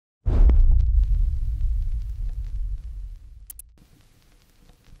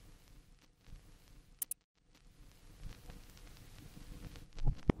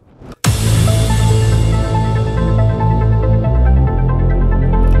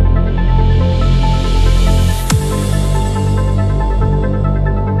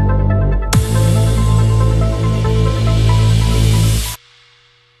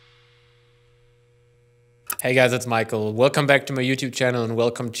Hey guys, it's Michael. Welcome back to my YouTube channel and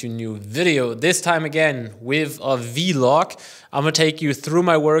welcome to a new video. This time again with a vlog. I'm gonna take you through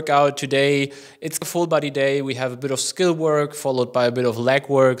my workout today. It's a full body day. We have a bit of skill work followed by a bit of leg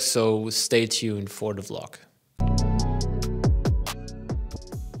work, so stay tuned for the vlog.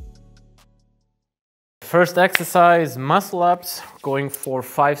 First exercise, muscle ups, going for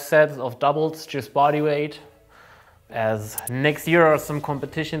 5 sets of doubles, just body weight. As next year are some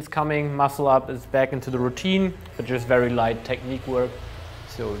competitions coming, muscle up is back into the routine, but just very light technique work.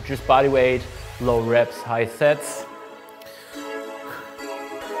 So just body weight, low reps, high sets.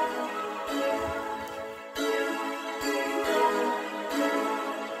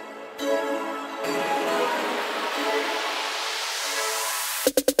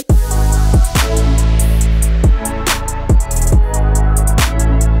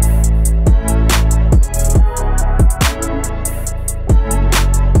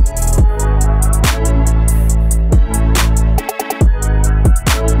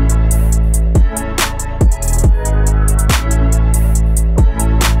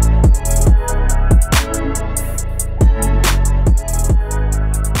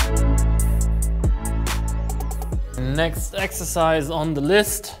 Next exercise on the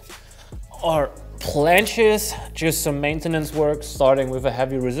list are planches, just some maintenance work, starting with a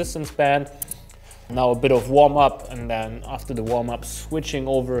heavy resistance band. Now a bit of warm up, and then after the warm up, switching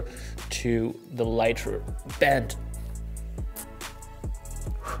over to the lighter band.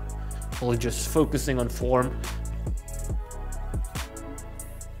 Only just focusing on form.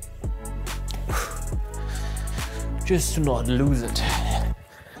 Just to not lose it.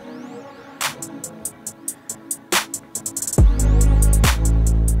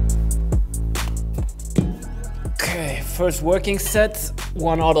 First working set,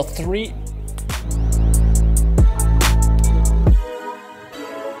 1 out of 3.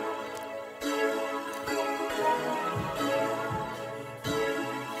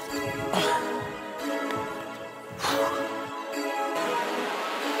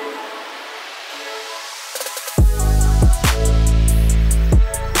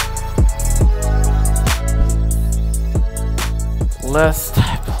 Last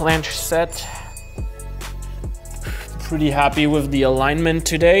planche set. Pretty happy with the alignment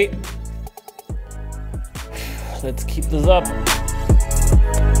today. Let's keep this up.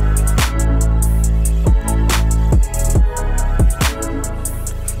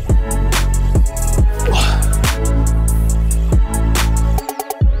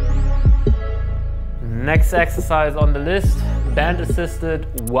 Next exercise on the list, band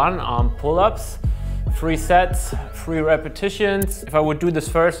assisted 1-arm pull-ups. 3 sets, 3 repetitions. If I would do this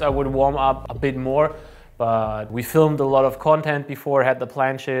first, I would warm up a bit more. But we filmed a lot of content before, had the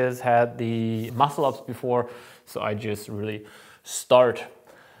planches, had the muscle ups before, so I just really start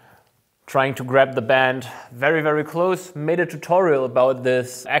trying to grab the band very, very close. Made a tutorial about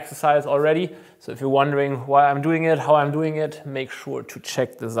this exercise already, so if you're wondering why I'm doing it, how I'm doing it, make sure to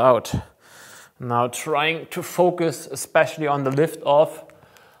check this out. Now trying to focus, especially on the lift off,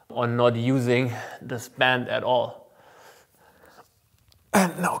 on not using this band at all.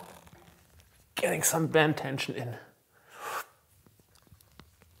 And now getting some band tension in.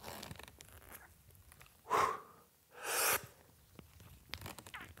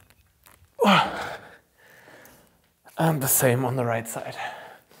 And the same on the right side.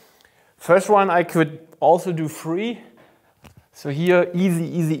 First one I could also do free. So here, easy,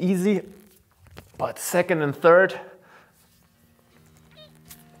 easy, easy. But second and third,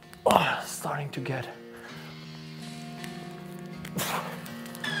 starting to get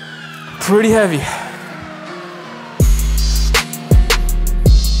pretty heavy.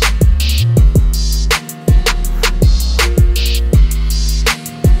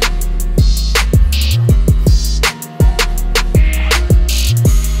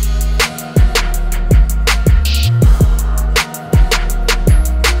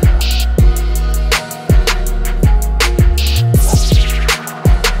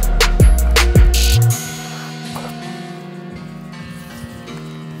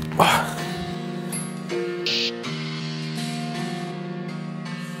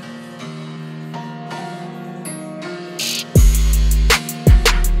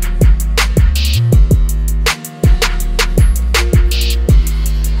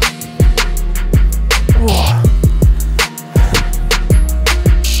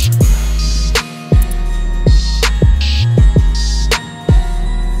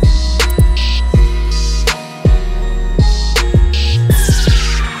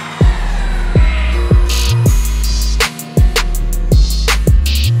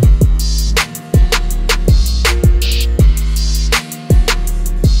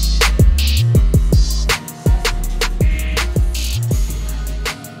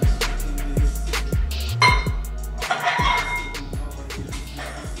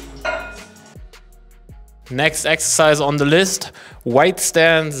 Next exercise on the list, white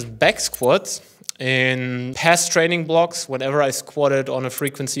stance back squats. In past training blocks, whenever I squatted on a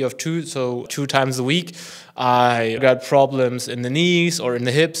frequency of 2, so 2 times a week, I got problems in the knees or in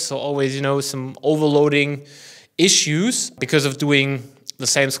the hips. So always, you know, some overloading issues because of doing the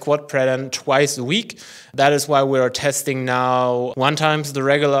same squat pattern twice a week. That is why we are testing now 1 times the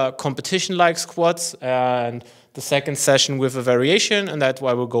regular competition-like squats and the second session with a variation, and that's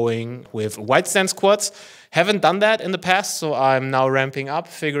why we're going with white stance squats. Haven't done that in the past, so I'm now ramping up,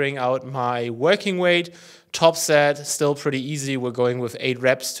 figuring out my working weight. Top set, still pretty easy. We're going with 8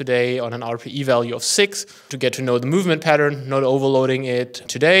 reps today on an RPE value of 6 to get to know the movement pattern, not overloading it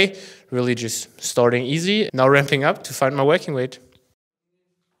today, really just starting easy. Now ramping up to find my working weight.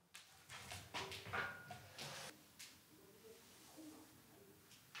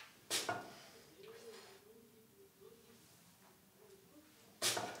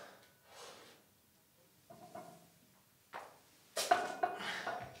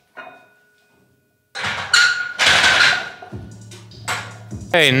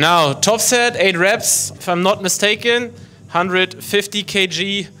 Okay, now top set, 8 reps, if I'm not mistaken, 150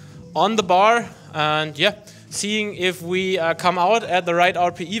 kg on the bar, and yeah, seeing if we come out at the right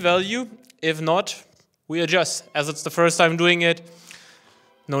RPE value. If not, we adjust. As it's the first time doing it,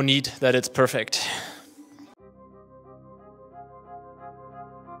 no need that it's perfect.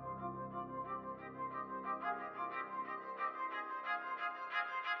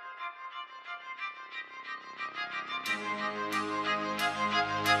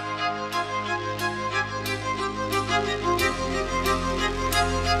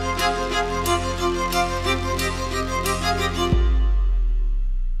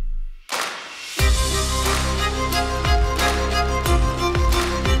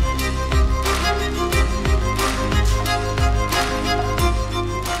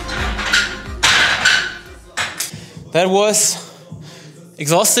 That was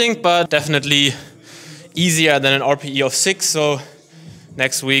exhausting, but definitely easier than an RPE of 6. So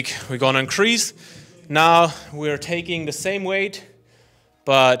next week we're gonna increase. Now we're taking the same weight,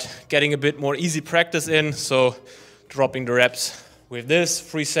 but getting a bit more easy practice in. So dropping the reps with this,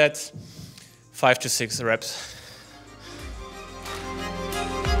 3 sets, 5 to 6 reps.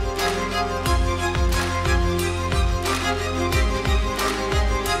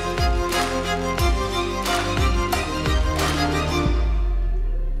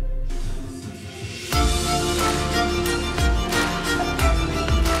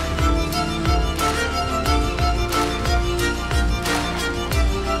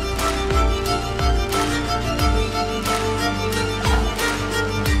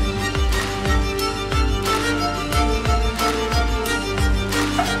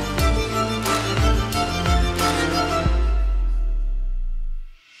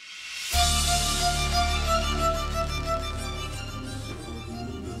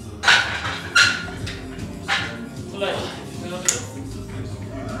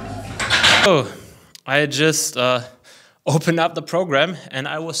 So I just opened up the program and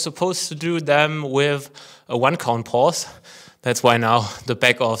I was supposed to do them with a 1 count pause. That's why now the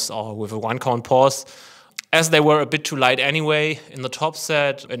back offs are with a 1 count pause. As they were a bit too light anyway in the top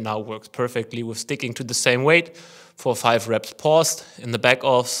set, it now works perfectly with sticking to the same weight for 5 reps paused. In the back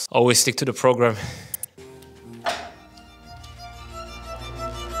offs, always stick to the program.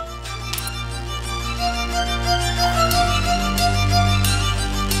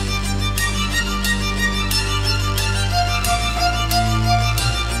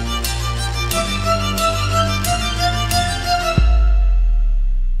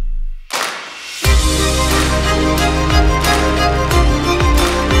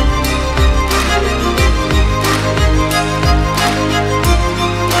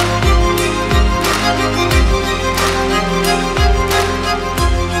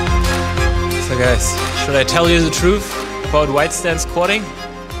 Guys, should I tell you the truth about white stance squatting?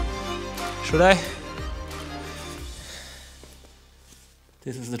 Should I?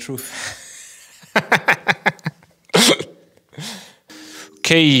 This is the truth.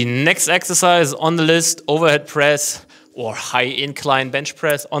 Okay, next exercise on the list, overhead press or high incline bench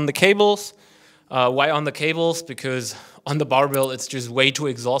press on the cables. Why on the cables? Because on the barbell it's just way too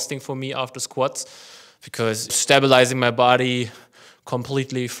exhausting for me after squats, because stabilizing my body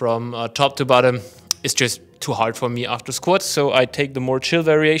completely from top to bottom is just too hard for me after squats. So I take the more chill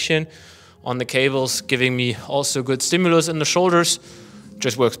variation on the cables, giving me also good stimulus in the shoulders.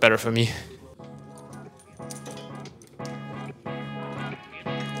 Just works better for me.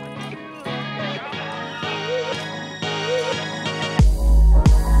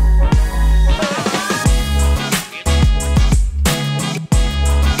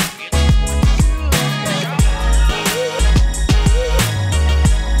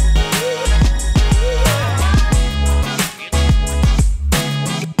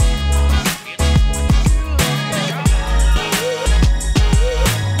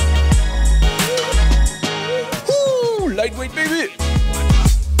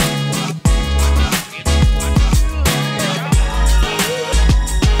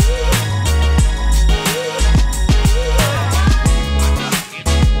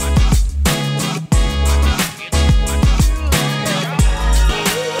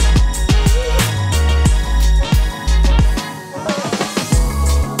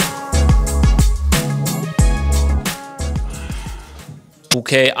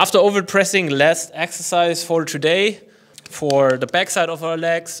 Okay, after overpressing, last exercise for today. For the backside of our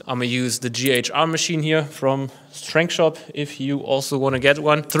legs, I'm gonna use the GHR machine here from Strength Shop if you also wanna get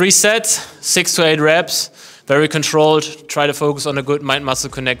one. 3 sets, 6 to 8 reps, very controlled. Try to focus on a good mind-muscle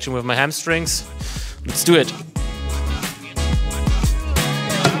connection with my hamstrings. Let's do it.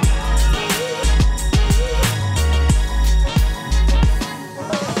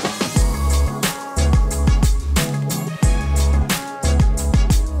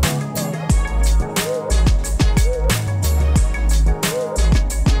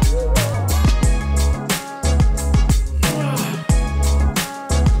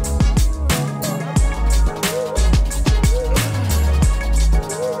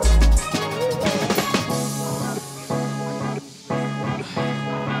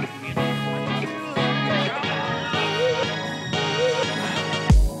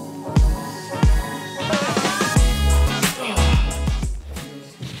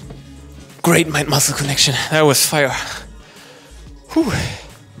 Great mind-muscle connection. That was fire. Whew.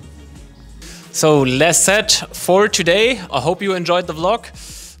 So last set for today. I hope you enjoyed the vlog.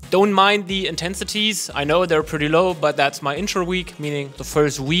 Don't mind the intensities. I know they're pretty low, but that's my intro week, meaning the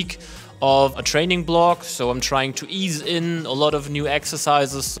first week of a training block. So I'm trying to ease in a lot of new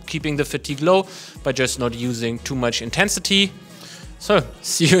exercises, keeping the fatigue low, but just not using too much intensity. So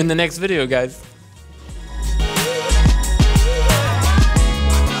see you in the next video, guys.